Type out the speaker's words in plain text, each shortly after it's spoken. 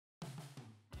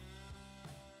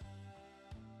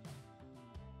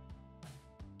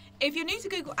If you're new to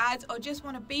Google Ads or just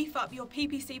want to beef up your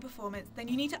PPC performance, then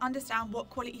you need to understand what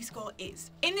quality score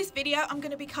is. In this video, I'm going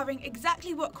to be covering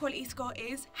exactly what quality score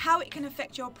is, how it can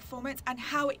affect your performance, and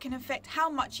how it can affect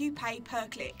how much you pay per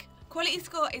click. Quality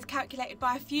score is calculated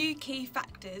by a few key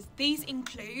factors. These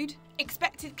include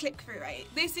expected click-through rate.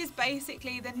 This is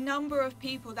basically the number of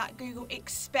people that Google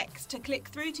expects to click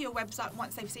through to your website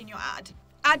once they've seen your ad.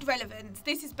 Ad relevance.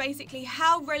 This is basically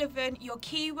how relevant your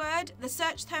keyword, the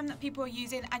search term that people are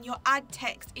using, and your ad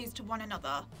text is to one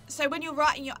another. So when you're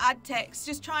writing your ad text,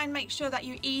 just try and make sure that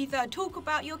you either talk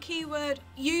about your keyword,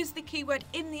 use the keyword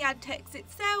in the ad text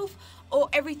itself, or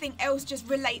everything else just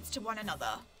relates to one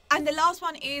another. And the last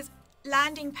one is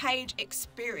landing page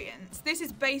experience. This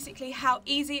is basically how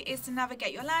easy it is to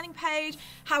navigate your landing page,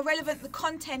 how relevant the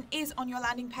content is on your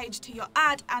landing page to your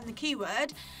ad and the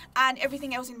keyword, and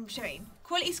everything else in between.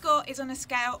 Quality score is on a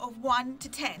scale of 1 to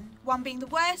 10, 1 being the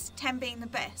worst, 10 being the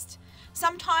best.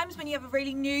 Sometimes when you have a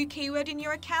really new keyword in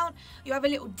your account, you have a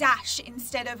little dash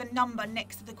instead of a number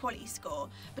next to the quality score.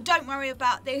 But don't worry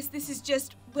about this. This is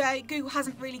just where Google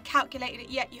hasn't really calculated it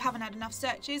yet. You haven't had enough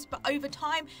searches, but over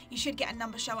time, you should get a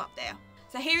number show up there.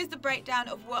 So here is the breakdown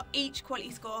of what each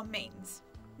quality score means.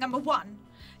 Number 1.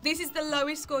 This is the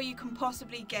lowest score you can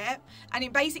possibly get, and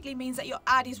it basically means that your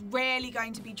ad is rarely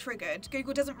going to be triggered.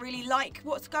 Google doesn't really like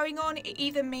what's going on. It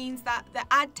either means that the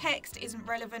ad text isn't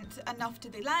relevant enough to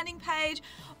the landing page,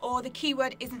 or the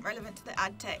keyword isn't relevant to the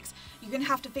ad text. You're going to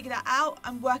have to figure that out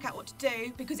and work out what to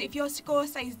do, because if your score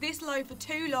stays this low for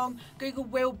too long, Google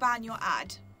will ban your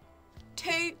ad.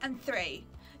 2 and 3.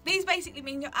 These basically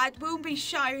mean your ad will be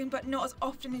shown, but not as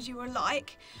often as you would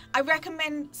like. I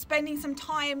recommend spending some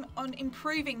time on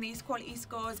improving these quality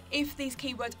scores if these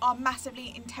keywords are massively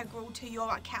integral to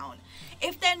your account.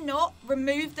 If they're not,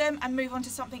 remove them and move on to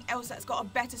something else that's got a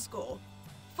better score.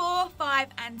 4, 5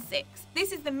 and 6.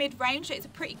 This is the mid-range, so it's a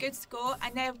pretty good score,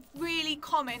 and they're really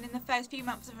common in the first few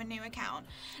months of a new account.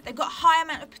 They've got a high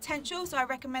amount of potential, so I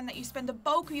recommend that you spend the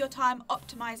bulk of your time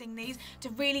optimizing these to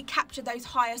really capture those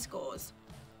higher scores.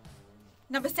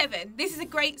 Number 7, this is a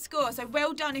great score, so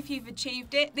well done if you've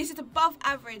achieved it. This is above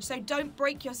average, so don't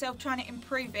break yourself trying to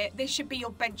improve it. This should be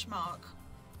your benchmark.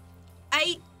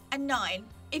 8 and 9.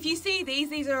 If you see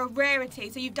these are a rarity,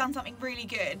 so you've done something really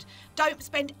good. Don't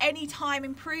spend any time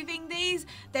improving these.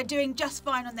 They're doing just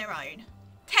fine on their own.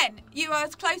 10. You are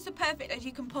as close to perfect as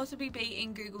you can possibly be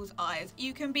in Google's eyes.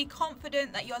 You can be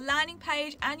confident that your landing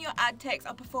page and your ad text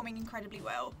are performing incredibly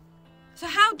well. So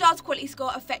how does quality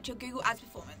score affect your Google Ads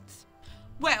performance?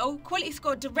 Well, quality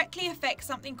score directly affects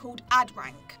something called ad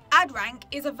rank. Ad rank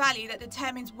is a value that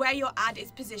determines where your ad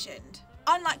is positioned.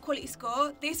 Unlike quality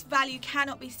score, this value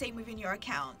cannot be seen within your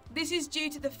account. This is due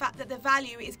to the fact that the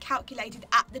value is calculated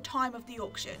at the time of the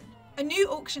auction. A new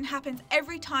auction happens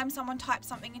every time someone types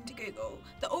something into Google.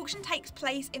 The auction takes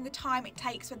place in the time it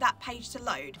takes for that page to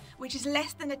load, which is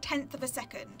less than 1/10 of a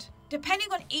second.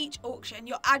 Depending on each auction,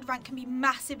 your ad rank can be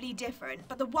massively different,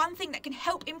 but the one thing that can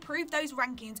help improve those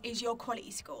rankings is your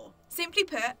quality score. Simply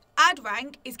put, ad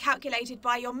rank is calculated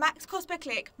by your max cost per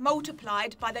click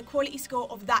multiplied by the quality score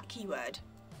of that keyword.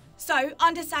 So,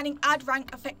 understanding ad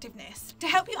rank effectiveness. To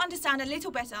help you understand a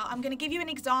little better, I'm going to give you an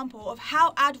example of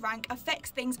how ad rank affects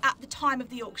things at the time of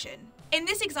the auction. In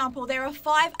this example, there are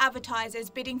 5 advertisers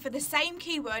bidding for the same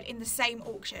keyword in the same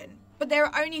auction, but there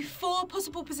are only 4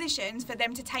 possible positions for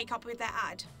them to take up with their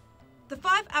ad. The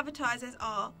 5 advertisers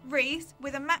are Reese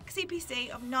with a max CPC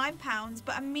of £9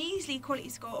 but a measly quality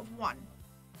score of 1.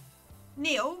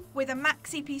 Neil with a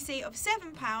max CPC of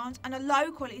 £7 and a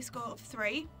low quality score of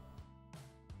 3.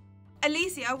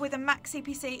 Alicia with a max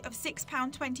CPC of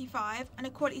 £6.25 and a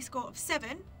quality score of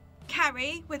 7.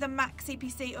 Carrie with a max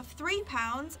CPC of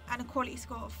 £3 and a quality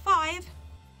score of 5.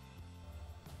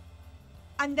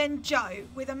 And then Joe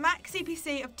with a max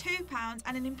CPC of £2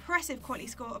 and an impressive quality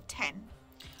score of 10.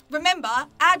 Remember,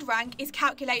 ad rank is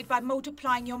calculated by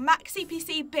multiplying your max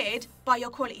CPC bid by your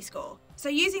quality score. So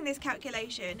using this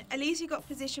calculation, Alicia got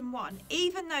position 1,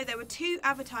 even though there were 2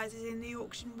 advertisers in the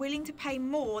auction willing to pay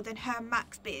more than her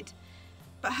max bid.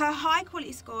 But her high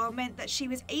quality score meant that she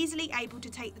was easily able to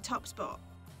take the top spot.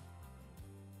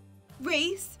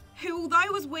 Reese, who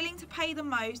although was willing to pay the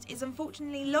most, is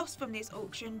unfortunately lost from this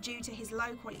auction due to his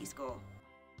low quality score.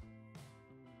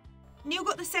 Neil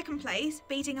got the 2nd place,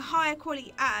 beating a higher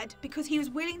quality ad because he was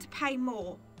willing to pay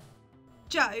more.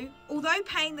 Joe, although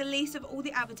paying the least of all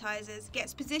the advertisers,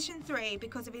 gets position 3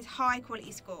 because of his high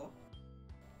quality score.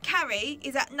 Carrie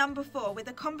is at number 4 with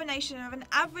a combination of an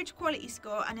average quality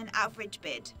score and an average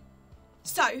bid.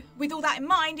 So, with all that in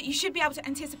mind, you should be able to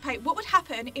anticipate what would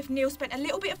happen if Neil spent a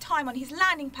little bit of time on his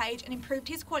landing page and improved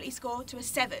his quality score to a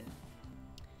 7.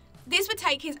 This would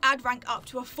take his ad rank up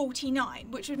to a 49,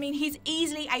 which would mean he's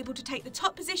easily able to take the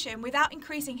top position without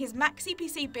increasing his max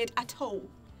CPC bid at all.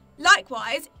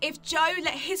 Likewise, if Joe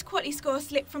let his quality score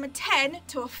slip from a 10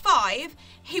 to a 5,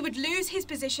 he would lose his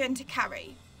position to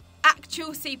carry.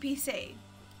 Actual CPC.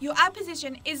 Your ad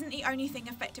position isn't the only thing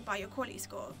affected by your quality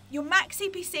score. Your max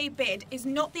CPC bid is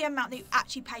not the amount that you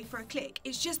actually pay for a click,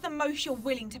 it's just the most you're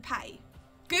willing to pay.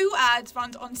 Google Ads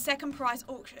runs on second price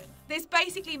auction. This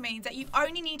basically means that you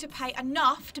only need to pay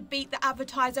enough to beat the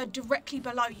advertiser directly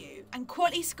below you, and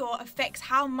quality score affects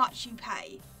how much you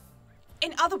pay.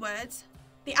 In other words,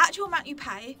 the actual amount you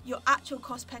pay, your actual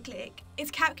cost per click,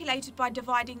 is calculated by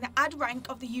dividing the ad rank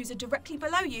of the user directly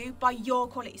below you by your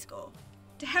quality score.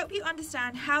 To help you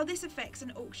understand how this affects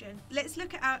an auction, let's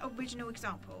look at our original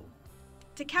example.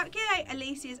 To calculate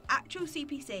Alicia's actual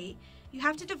CPC, you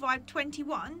have to divide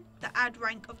 21, the ad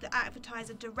rank of the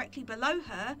advertiser directly below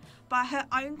her, by her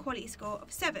own quality score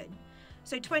of 7.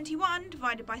 So 21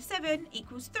 divided by 7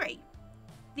 equals 3.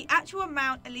 The actual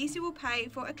amount Alicia will pay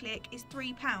for a click is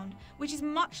 £3, which is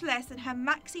much less than her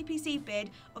max CPC bid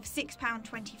of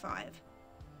 £6.25.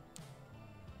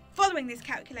 Following this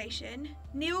calculation,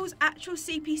 Neil's actual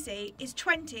CPC is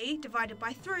 20 divided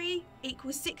by 3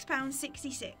 equals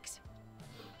 £6.66.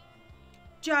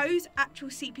 Joe's actual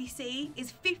CPC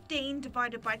is 15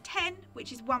 divided by 10,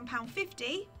 which is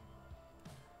 £1.50.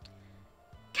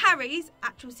 Carrie's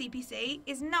actual CPC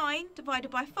is 9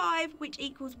 divided by 5, which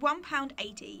equals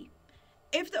 £1.80.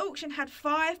 If the auction had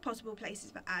 5 possible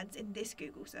places for ads in this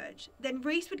Google search, then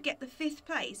Reese would get the 5th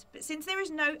place, but since there is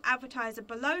no advertiser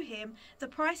below him, the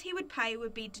price he would pay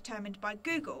would be determined by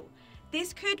Google.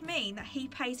 This could mean that he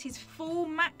pays his full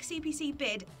max CPC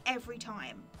bid every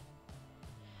time.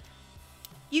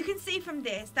 You can see from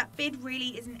this that bid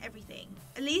really isn't everything.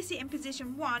 Alicia in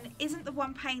position 1 isn't the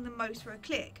one paying the most for a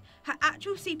click. Her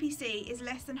actual CPC is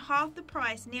less than half the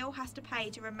price Neil has to pay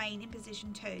to remain in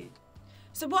position 2.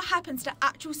 So what happens to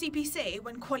actual CPC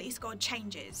when quality score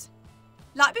changes?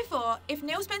 Like before, if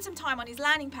Neil spends some time on his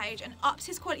landing page and ups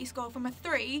his quality score from a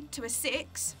 3 to a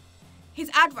 6, his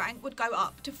ad rank would go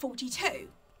up to 42.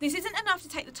 This isn't enough to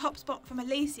take the top spot from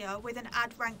Alicia with an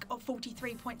ad rank of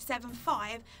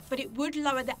 43.75, but it would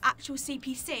lower the actual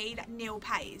CPC that Neil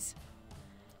pays.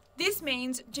 This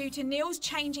means, due to Neil's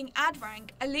changing ad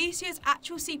rank, Alicia's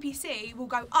actual CPC will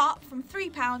go up from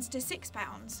 £3 to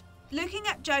 £6. Looking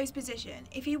at Joe's position,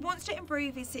 if he wants to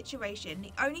improve his situation,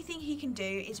 the only thing he can do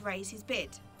is raise his bid.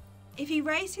 If he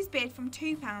raised his bid from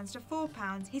 £2 to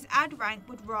 £4, his ad rank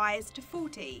would rise to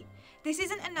 40. This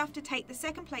isn't enough to take the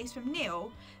second place from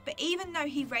Neil, but even though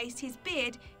he raised his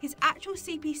bid, his actual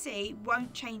CPC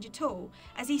won't change at all,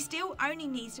 as he still only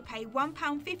needs to pay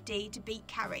 £1.50 to beat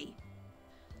Carrie.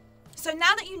 So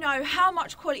now that you know how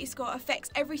much quality score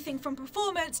affects everything from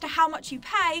performance to how much you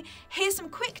pay, here's some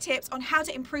quick tips on how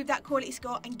to improve that quality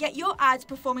score and get your ads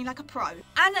performing like a pro.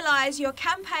 Analyse your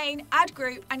campaign, ad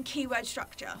group and keyword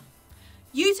structure.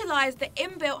 Utilise the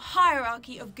inbuilt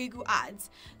hierarchy of Google Ads.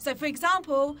 So for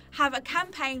example, have a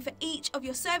campaign for each of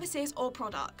your services or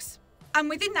products. And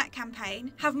within that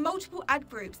campaign, have multiple ad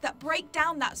groups that break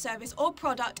down that service or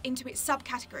product into its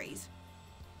subcategories.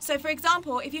 So for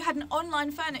example, if you had an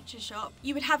online furniture shop,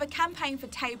 you would have a campaign for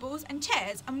tables and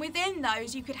chairs, and within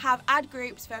those you could have ad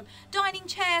groups for dining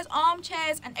chairs,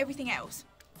 armchairs and everything else.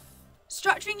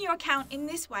 Structuring your account in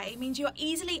this way means you're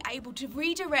easily able to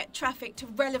redirect traffic to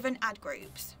relevant ad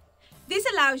groups. This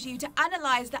allows you to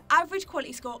analyse the average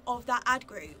quality score of that ad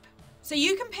group, so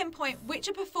you can pinpoint which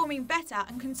are performing better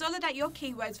and consolidate your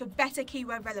keywords for better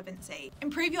keyword relevancy.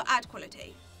 Improve your ad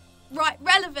quality. Write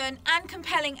relevant and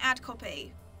compelling ad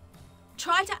copy.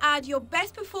 Try to add your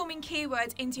best performing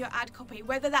keywords into your ad copy,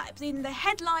 whether that's in the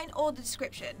headline or the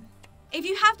description. If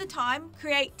you have the time,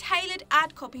 create tailored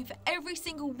ad copy for every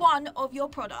single one of your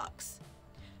products.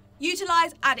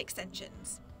 Utilise ad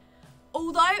extensions.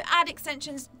 Although ad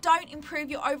extensions don't improve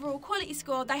your overall quality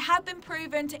score, they have been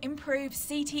proven to improve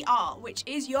CTR, which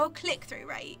is your click-through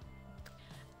rate.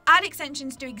 Ad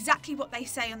extensions do exactly what they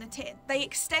say on the tin. They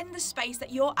extend the space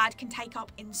that your ad can take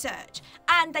up in search,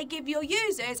 and they give your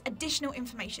users additional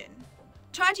information.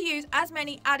 Try to use as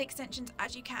many ad extensions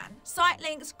as you can. Site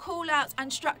links, callouts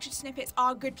and structured snippets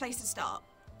are a good place to start.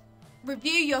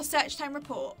 Review your search term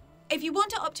report. If you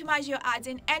want to optimise your ads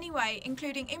in any way,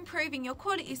 including improving your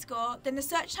quality score, then the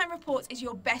search term reports is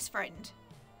your best friend.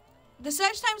 The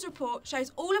search terms report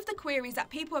shows all of the queries that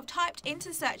people have typed into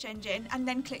the search engine and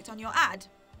then clicked on your ad.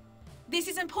 This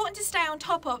is important to stay on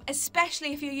top of,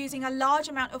 especially if you're using a large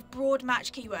amount of broad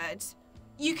match keywords.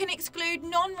 You can exclude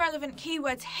non-relevant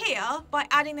keywords here by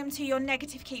adding them to your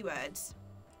negative keywords.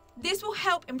 This will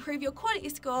help improve your quality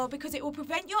score because it will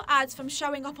prevent your ads from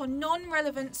showing up on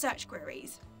non-relevant search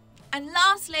queries. And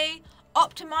lastly,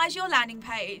 optimize your landing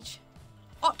page.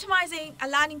 Optimizing a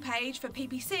landing page for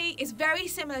PPC is very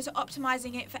similar to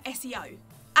optimizing it for SEO.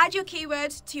 Add your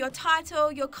keywords to your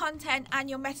title, your content, and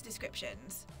your meta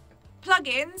descriptions.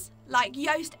 Plugins like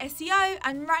Yoast SEO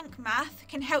and Rank Math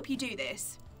can help you do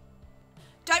this.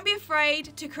 Don't be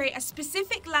afraid to create a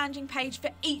specific landing page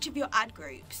for each of your ad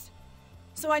groups.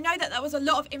 So I know that was a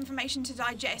lot of information to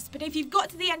digest, but if you've got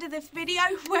to the end of this video,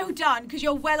 well done, because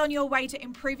you're well on your way to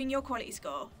improving your quality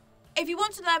score. If you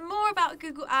want to learn more about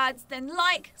Google Ads, then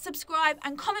like, subscribe,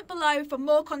 and comment below for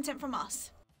more content from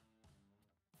us.